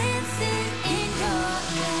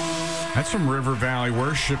That's some River Valley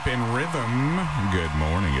worship and rhythm. Good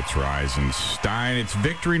morning. It's Rise and Stein. It's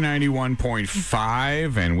Victory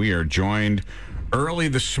 91.5, and we are joined early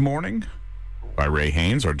this morning by Ray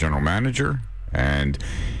Haynes, our general manager. And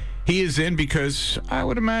he is in because I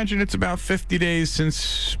would imagine it's about 50 days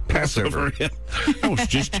since Passover. Yeah. I was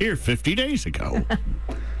just here 50 days ago.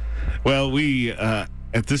 Well, we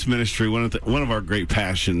at this ministry, one of our great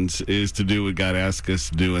passions is to do what God asks us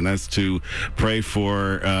to do, and that's to pray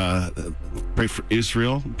for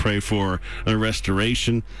Israel, pray for the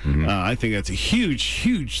restoration. I think that's a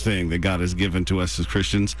huge thing that God has given to us as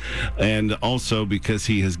Christians, and also because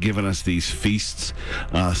He has given us these feasts,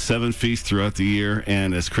 7 feasts throughout the year.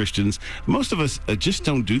 And as Christians, most of us just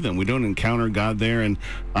don't do them. We don't encounter God there. And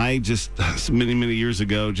I just many years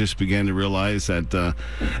ago just began to realize that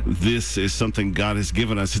this is something God has given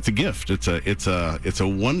us. It's a gift. It's a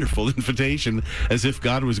wonderful invitation, as if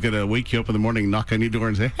God was going to wake you up in the morning, knock on your door,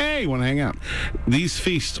 and say, "Hey, want to hang out?" These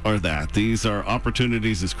feasts are that. These are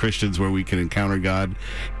opportunities as Christians where we can encounter God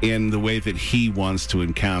in the way that He wants to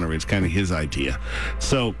encounter. It's kind of His idea.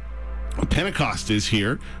 So Pentecost is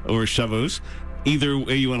here, or Shavuos. Either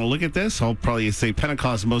way you want to look at this, I'll probably say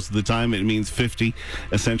Pentecost most of the time. It means 50,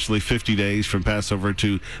 essentially 50 days from Passover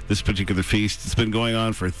to this particular feast. It's been going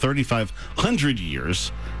on for 3,500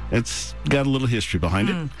 years. It's got a little history behind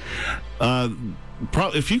it.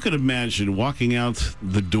 If you could imagine walking out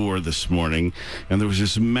the door this morning and there was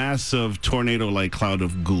this massive tornado-like cloud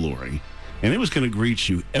of glory, and it was going to greet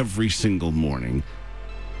you every single morning.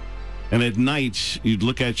 And at night, you'd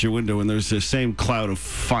look out your window and there's the same cloud of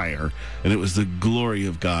fire, and it was the glory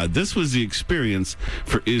of God. This was the experience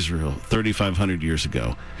for Israel 3,500 years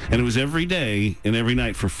ago. And it was every day and every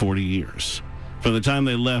night for 40 years. From the time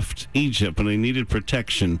they left Egypt, when they needed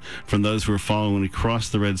protection from those who were following across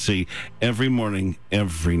the Red Sea, every morning,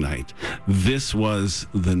 every night. This was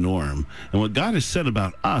the norm. And what God has said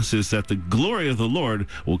about us is that the glory of the Lord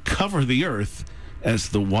will cover the earth as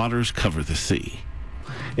the waters cover the sea.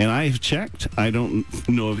 And I have checked. I don't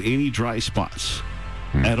know of any dry spots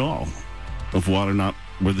at all of water not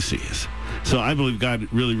where the sea is. So I believe God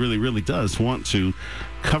really does want to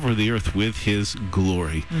cover the earth with His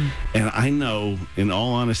glory. And I know, in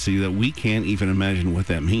all honesty, that we can't even imagine what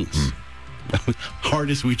that means. Hard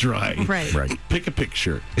as we try. Right. Pick a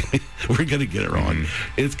picture. We're going to get it wrong.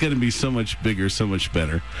 It's going to be so much bigger, so much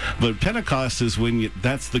better. But Pentecost is when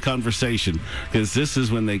that's the conversation, because this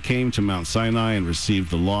is when they came to Mount Sinai and received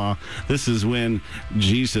the law. This is when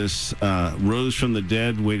Jesus rose from the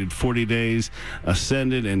dead, waited 40 days,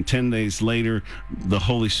 ascended, and 10 days later, the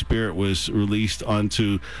Holy Spirit was released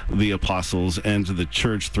onto the apostles and to the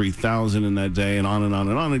church, 3,000 in that day, and on and on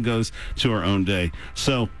and on it goes to our own day.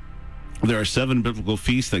 So there are 7 biblical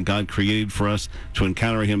feasts that God created for us to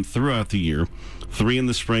encounter Him throughout the year. 3 in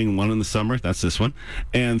the spring, 1 in the summer, that's this one,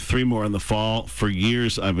 and 3 more in the fall. For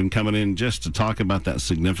years, I've been coming in just to talk about that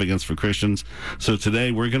significance for Christians. So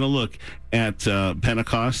today, we're going to look at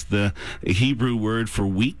Pentecost. The Hebrew word for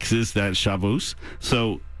weeks is that Shavuos.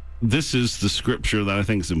 So this is the scripture that I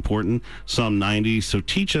think is important, Psalm 90. So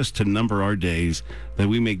teach us to number our days, that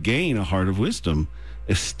we may gain a heart of wisdom.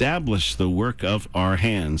 Establish the work of our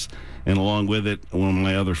hands. And along with it, one of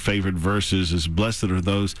my other favorite verses is, blessed are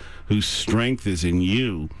those whose strength is in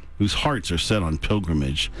you, whose hearts are set on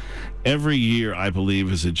pilgrimage. Every year, I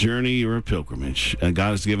believe, is a journey or a pilgrimage. And God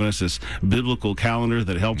has given us this biblical calendar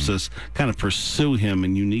that helps us kind of pursue Him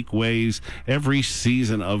in unique ways. Every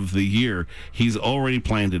season of the year, He's already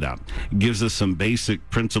planned it out. Gives us some basic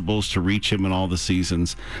principles to reach Him in all the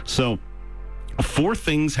seasons. So 4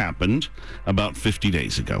 things happened about 50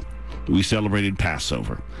 days ago. We celebrated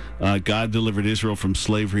Passover. God delivered Israel from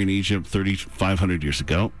slavery in Egypt 3,500 years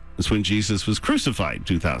ago. It's when Jesus was crucified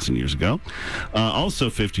 2,000 years ago. Also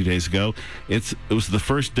 50 days ago, it was the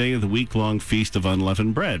first day of the week-long Feast of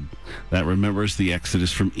Unleavened Bread. That remembers the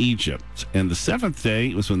Exodus from Egypt. And the 7th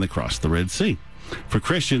day was when they crossed the Red Sea. For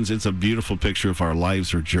Christians, it's a beautiful picture of our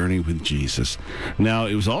lives or journey with Jesus. Now,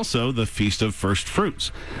 it was also the Feast of First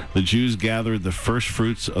Fruits. The Jews gathered the first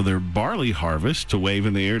fruits of their barley harvest to wave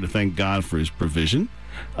in the air to thank God for His provision.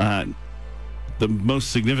 The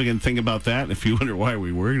most significant thing about that, if you wonder why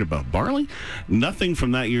we worried about barley, nothing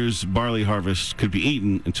from that year's barley harvest could be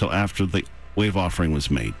eaten until after the wave offering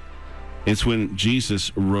was made. It's when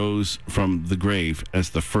Jesus rose from the grave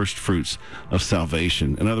as the first fruits of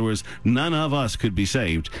salvation. In other words, none of us could be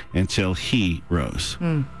saved until He rose.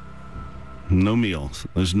 No meals.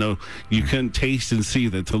 You couldn't taste and see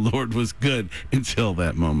that the Lord was good until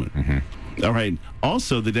that moment. All right.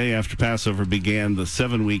 Also, the day after Passover began the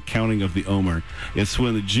 7-week counting of the Omer. It's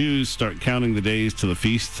when the Jews start counting the days to the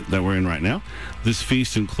feast that we're in right now. This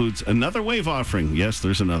feast includes another wave offering. Yes,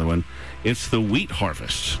 there's another one. It's the wheat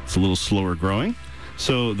harvest. It's a little slower growing.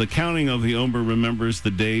 So the counting of the Omer remembers the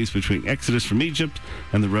days between Exodus from Egypt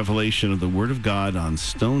and the revelation of the Word of God on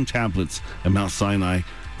stone tablets at Mount Sinai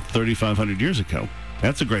 3,500 years ago.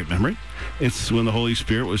 That's a great memory. It's when the Holy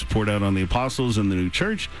Spirit was poured out on the apostles in the new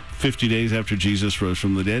church 50 days after Jesus rose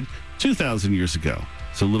from the dead 2,000 years ago.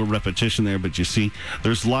 So a little repetition there, but you see,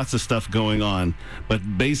 there's lots of stuff going on.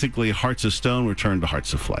 But basically, hearts of stone were turned to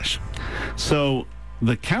hearts of flesh. So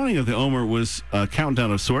the counting of the Omer was a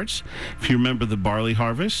countdown of sorts. If you remember the barley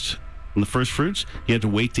harvest and the first fruits, you had to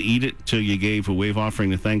wait to eat it till you gave a wave offering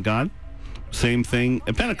to thank God. Same thing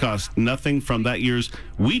at Pentecost. Nothing from that year's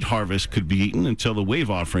wheat harvest could be eaten until the wave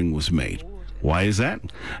offering was made. Why is that?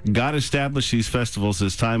 God established these festivals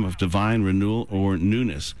as time of divine renewal or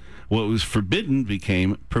newness. What was forbidden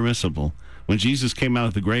became permissible. When Jesus came out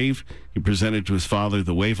of the grave, he presented to his Father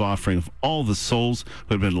the wave offering of all the souls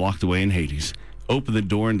who had been locked away in Hades. Opened the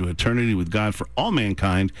door into eternity with God for all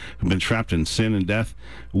mankind who've been trapped in sin and death.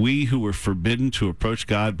 We who were forbidden to approach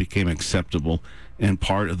God became acceptable and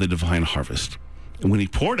part of the divine harvest. And when he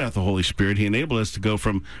poured out the Holy Spirit, he enabled us to go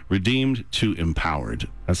from redeemed to empowered.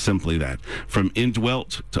 That's simply that. From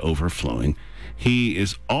indwelt to overflowing. He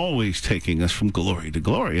is always taking us from glory to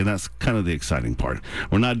glory, and that's kind of the exciting part.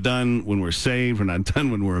 We're not done when we're saved. We're not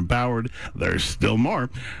done when we're empowered. There's still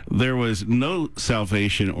more. There was no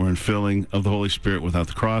salvation or infilling of the Holy Spirit without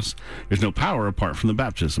the cross. There's no power apart from the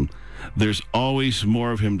baptism. There's always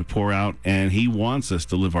more of him to pour out, and he wants us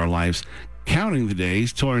to live our lives counting the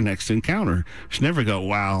days till our next encounter. Should never go,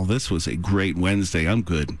 wow, this was a great Wednesday, I'm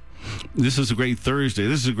good. This is a great Thursday,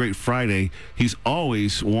 this is a great Friday. He's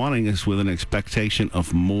always wanting us with an expectation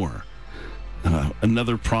of more.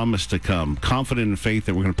 Another promise to come, confident in faith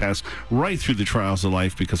that we're going to pass right through the trials of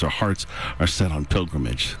life because our hearts are set on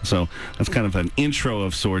pilgrimage. So that's kind of an intro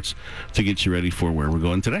of sorts to get you ready for where we're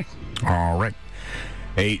going today. All right.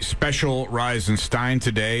 A special Rise and Stein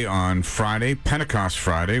today on Friday, Pentecost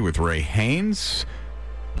Friday, with Ray Haynes.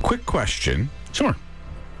 Quick question. Sure.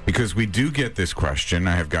 Because we do get this question.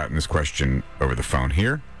 I have gotten this question over the phone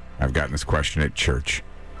here. I've gotten this question at church.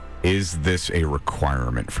 Is this a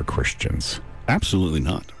requirement for Christians? Absolutely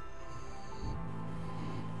not.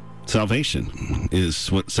 Salvation is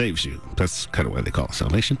what saves you. That's kind of why they call it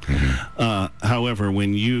salvation. Mm-hmm. However,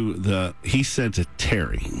 when he said to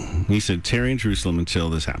tarry in Jerusalem until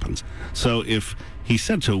this happens. So if he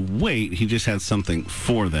said to wait, he just had something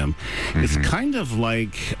for them. Mm-hmm. It's kind of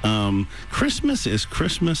like Christmas is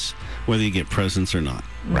Christmas, whether you get presents or not.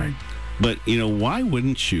 Right. But, why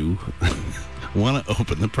wouldn't you want to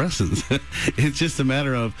open the presents? It's just a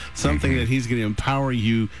matter of something that he's going to empower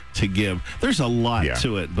you to give. There's a lot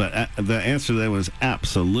to it, but the answer to that was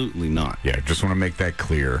absolutely not. Yeah, just want to make that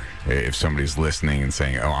clear if somebody's listening and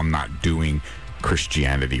saying, oh, I'm not doing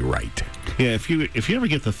Christianity right. Yeah, if you ever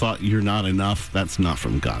get the thought you're not enough, that's not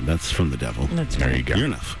from God. That's from the devil. That's right. There you go. You're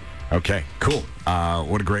enough. Okay, cool.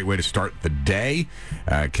 What a great way to start the day.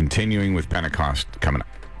 Continuing with Pentecost coming up.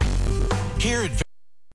 Here at